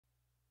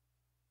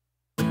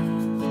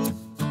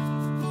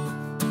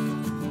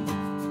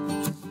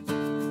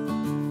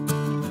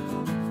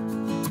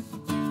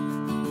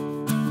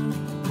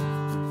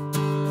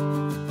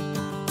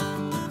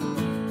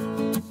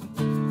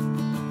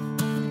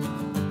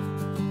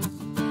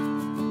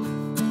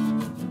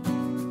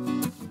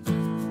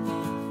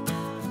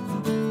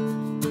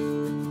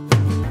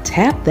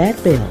tap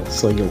that bell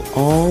so you'll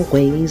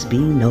always be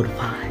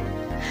notified.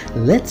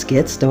 Let's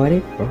get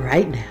started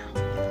right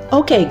now.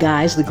 Okay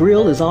guys, the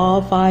grill is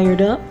all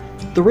fired up.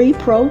 3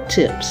 pro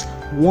tips.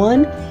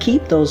 1,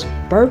 keep those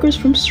burgers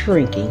from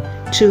shrinking.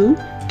 2,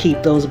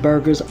 keep those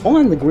burgers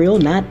on the grill,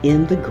 not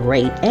in the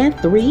grate. And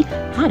 3,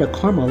 how to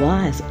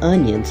caramelize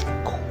onions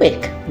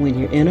quick when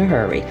you're in a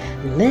hurry.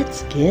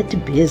 Let's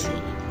get busy.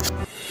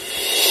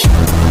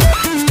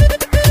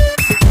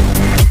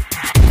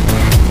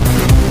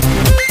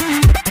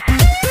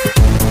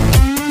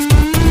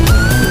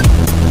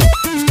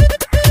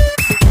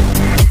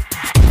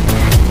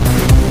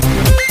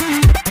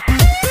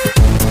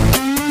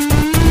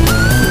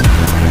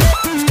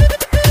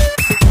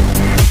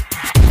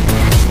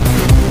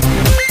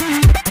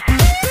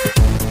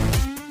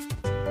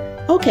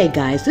 Okay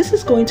guys, this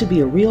is going to be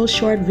a real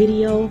short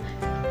video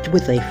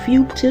with a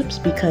few tips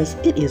because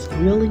it is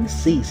grilling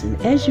season.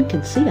 As you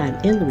can see, I'm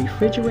in the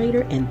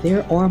refrigerator and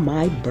there are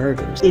my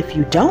burgers. If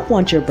you don't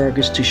want your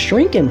burgers to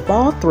shrink and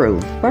fall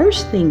through,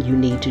 first thing you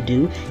need to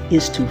do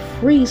is to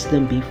freeze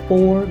them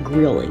before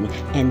grilling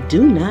and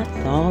do not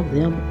thaw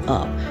them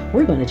up.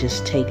 We're going to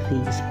just take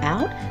these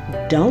out.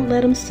 Don't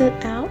let them sit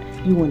out.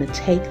 You want to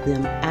take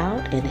them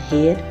out and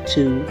head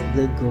to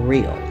the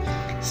grill.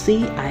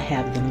 See, I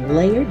have them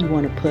layered. You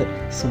want to put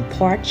some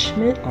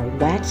parchment or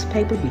wax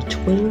paper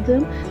between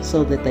them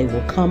so that they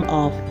will come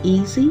off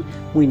easy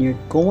when you're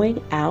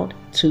going out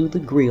to the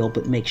grill,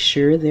 but make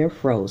sure they're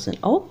frozen.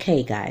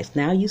 Okay guys,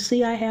 now you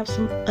see I have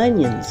some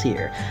onions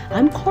here.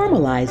 I'm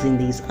caramelizing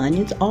these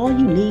onions. All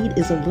you need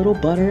is a little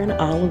butter and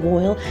olive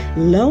oil.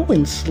 Low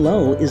and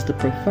slow is the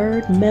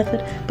preferred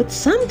method, but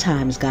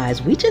sometimes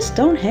guys, we just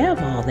don't have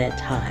all that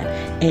time,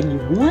 and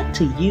you want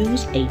to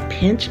use a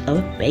pinch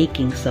of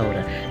baking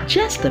soda.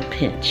 Just a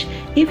pinch.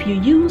 If you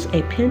use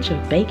a pinch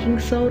of baking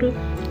soda,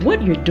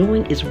 what you're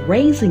doing is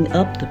raising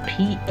up the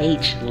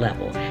pH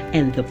level,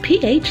 and the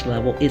pH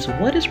level is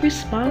what is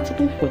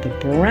responsible for the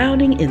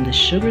browning in the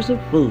sugars of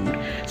food.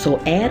 So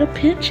add a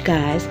pinch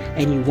guys,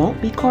 and you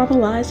won't be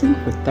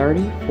caramelizing for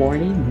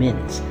 30-40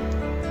 minutes.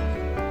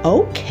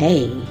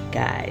 Okay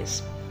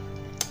guys,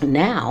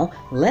 now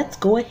let's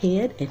go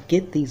ahead and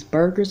get these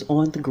burgers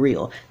on the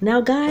grill. Now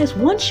guys,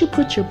 once you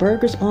put your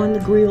burgers on the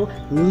grill,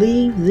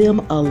 leave them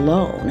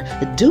alone.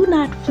 Do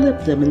not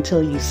flip them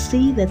until you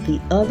see that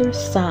the other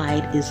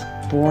side is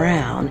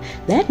brown.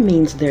 That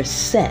means they're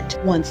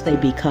set. Once they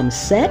become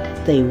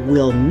set, they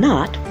will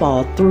not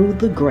fall through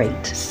the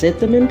grate. Sit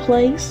them in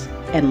place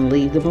and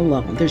leave them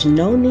alone. There's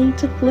no need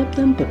to flip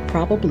them, but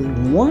probably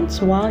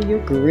once while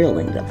you're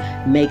grilling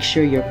them. Make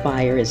sure your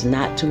fire is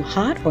not too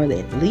hot, or that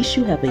at least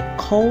you have a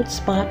cold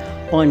spot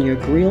on your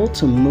grill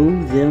to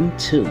move them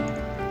to.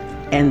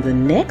 And the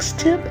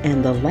next tip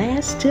and the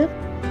last tip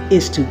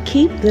is to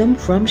keep them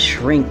from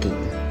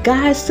shrinking.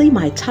 Guys, see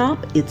my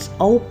top? It's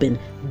open.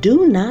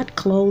 Do not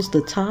close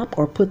the top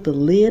or put the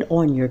lid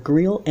on your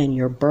grill and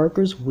your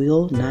burgers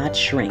will not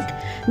shrink.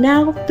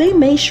 Now, they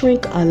may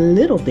shrink a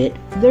little bit.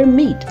 They're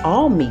meat.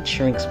 All meat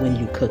shrinks when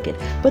you cook it,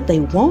 but they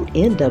won't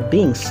end up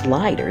being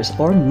sliders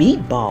or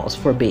meatballs,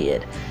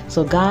 forbid.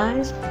 So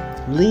guys,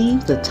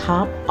 leave the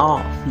top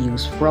off.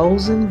 Use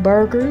frozen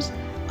burgers,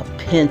 a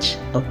pinch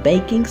of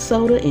baking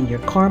soda in your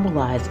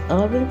caramelized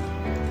oven,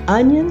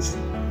 onions,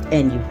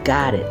 and you've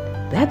got it.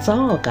 That's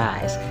all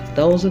guys.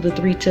 Those are the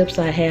 3 tips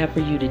I have for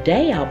you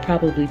today. I'll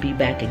probably be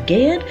back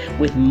again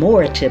with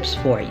more tips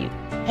for you.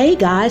 Hey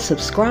guys,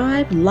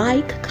 subscribe,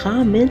 like,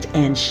 comment,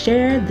 and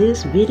share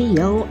this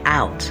video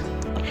out.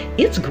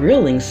 It's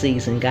grilling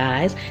season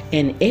guys,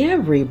 and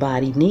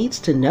everybody needs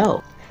to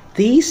know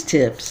these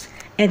tips.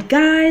 And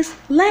guys,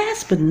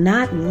 last but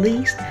not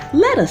least,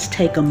 let us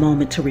take a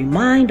moment to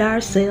remind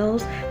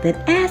ourselves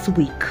that as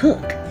we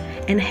cook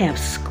and have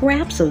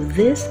scraps of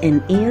this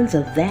and ends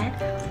of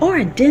that, or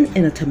a dent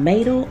in a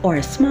tomato, or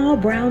a small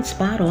brown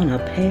spot on a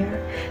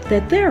pear,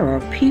 that there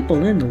are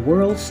people in the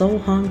world so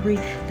hungry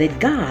that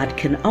God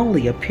can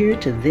only appear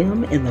to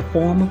them in the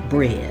form of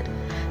bread.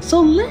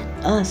 So let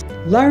us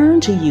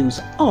learn to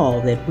use all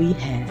that we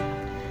have.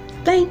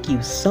 Thank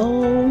you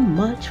so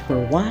much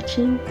for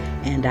watching,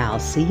 and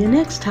I'll see you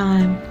next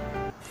time.